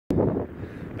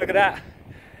Look at that.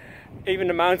 Even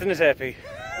the mountain is happy.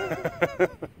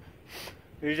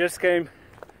 We just came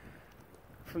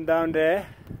from down there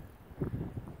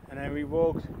and then we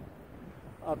walked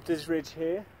up this ridge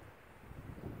here,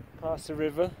 past the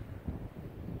river,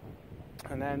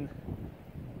 and then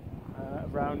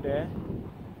around there,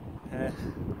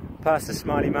 past the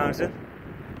Smiley Mountain,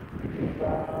 and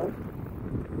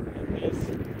this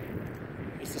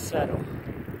is the saddle,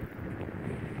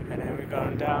 and then we're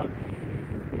going down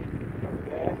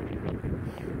there.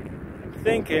 I'm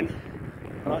thinking,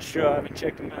 I'm not sure, I haven't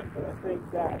checked the map, but I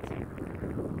think that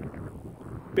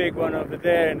big one over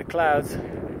there in the clouds,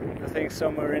 I think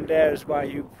somewhere in there is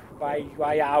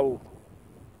Waiau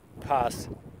Pass.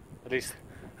 At least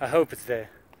I hope it's there,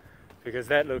 because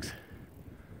that looks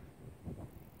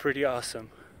pretty awesome.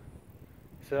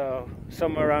 So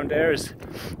somewhere around there is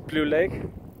Blue Lake.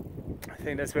 I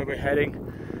think that's where we're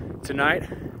heading tonight.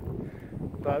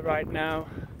 But right now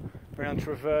we're on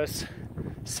Traverse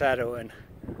Saddle and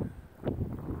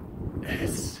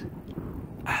it's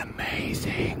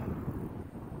amazing.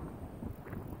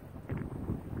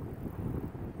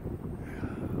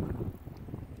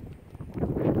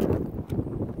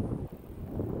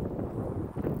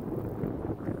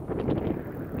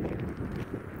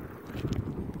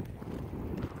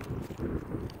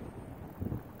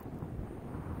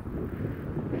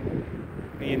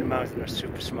 Me and the mountain are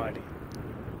super smiley.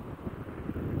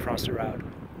 Prancer out.